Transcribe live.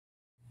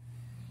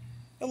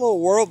Hello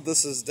world,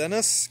 this is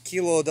Dennis,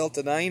 Kilo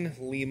Delta 9,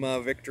 Lima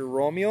Victor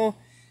Romeo,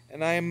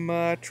 and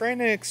I'm trying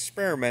to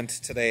experiment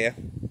today.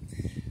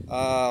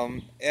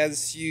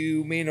 As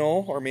you may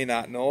know, or may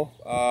not know,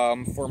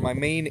 for my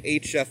main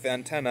HF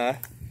antenna,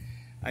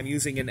 I'm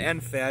using an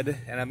NFED,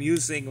 and I'm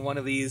using one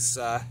of these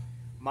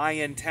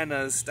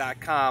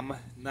myantennas.com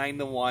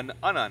 9-to-1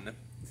 UNUN.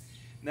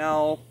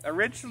 Now,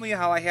 originally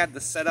how I had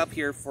this set up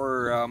here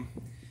for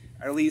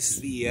at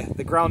least the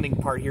grounding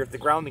part here at the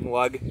grounding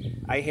lug,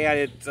 I had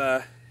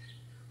it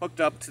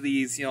hooked up to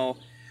these,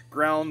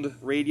 ground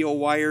radio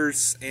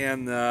wires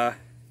and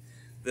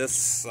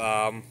this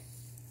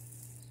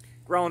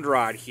ground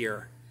rod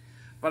here.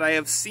 But I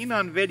have seen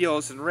on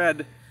videos and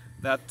read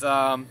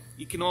that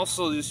you can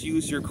also just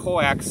use your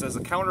coax as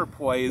a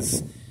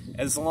counterpoise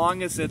as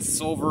long as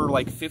it's over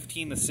like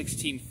 15 to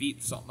 16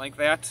 feet, something like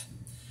that.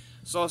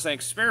 So as an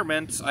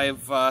experiment,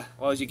 I've,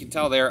 well, as you can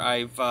tell there,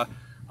 I've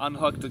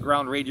unhooked the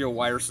ground radio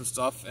wires and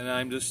stuff, and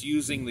I'm just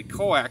using the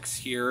coax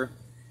here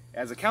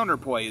as a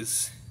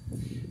counterpoise.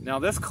 Now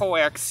this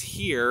coax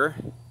here,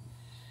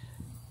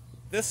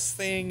 this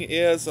thing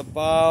is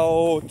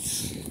about,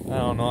 I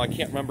don't know, I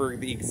can't remember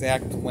the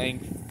exact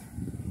length.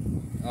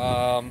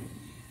 I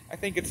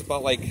think it's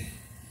about like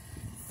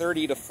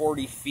 30 to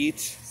 40 feet,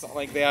 something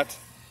like that.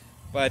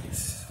 But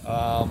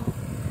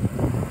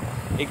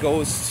it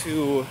goes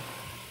to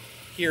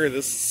here,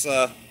 this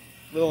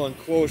little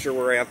enclosure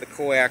where I have the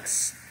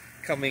coax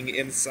coming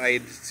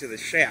inside to the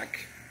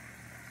shack.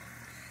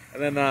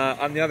 And then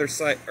on the other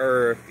side,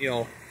 or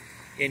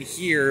in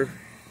here,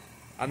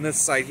 on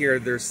this side here,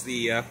 there's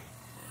the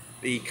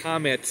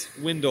comet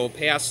window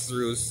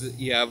pass-throughs that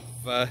you have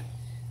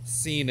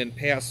seen in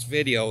past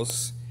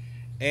videos.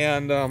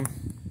 And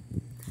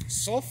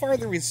so far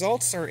the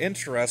results are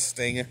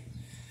interesting.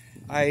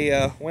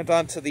 I went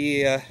on to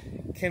the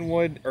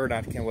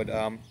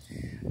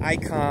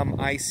ICOM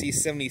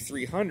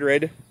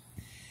IC7300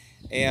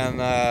 and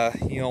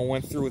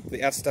went through with the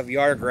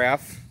SWR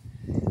graph.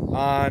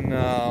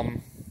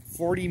 On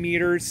 40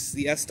 meters,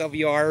 the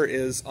SWR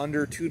is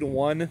under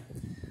 2-to-1.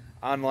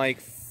 On like,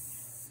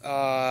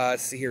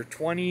 let's see here,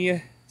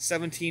 20,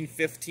 17,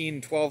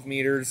 15, 12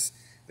 meters,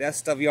 the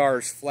SWR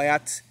is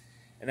flat.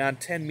 And on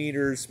 10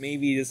 meters,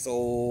 maybe just a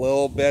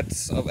little bit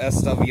of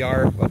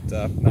SWR, but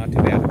not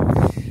too bad.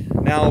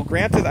 Now,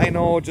 granted, I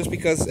know just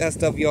because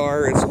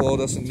SWR is low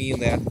doesn't mean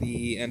that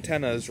the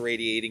antenna is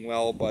radiating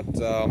well, but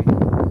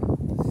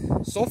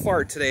so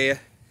far today,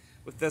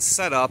 with this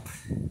setup,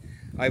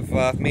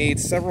 I've made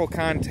several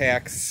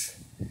contacts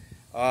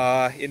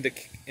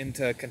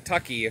into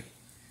Kentucky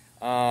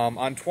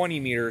on 20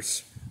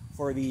 meters.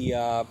 For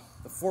the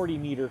 40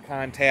 meter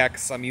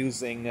contacts, I'm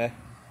using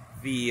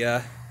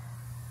the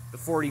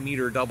 40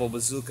 meter double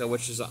bazooka,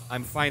 which is,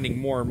 I'm finding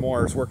more and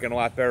more is working a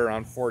lot better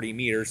on 40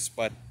 meters,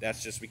 but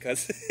that's just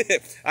because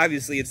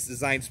obviously it's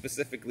designed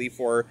specifically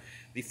for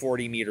the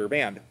 40 meter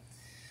band.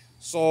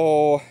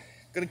 So,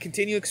 going to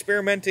continue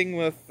experimenting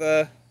with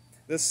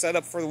this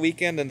setup for the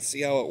weekend and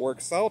see how it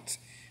works out.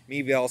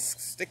 Maybe I'll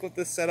stick with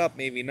this setup,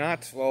 maybe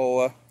not.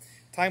 Well,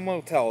 time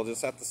will tell.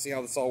 Just have to see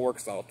how this all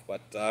works out.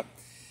 But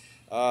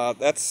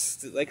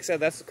that's, like I said,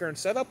 that's the current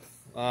setup.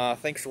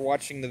 Thanks for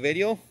watching the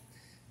video.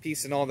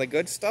 Peace and all the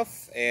good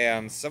stuff,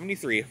 and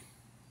 73.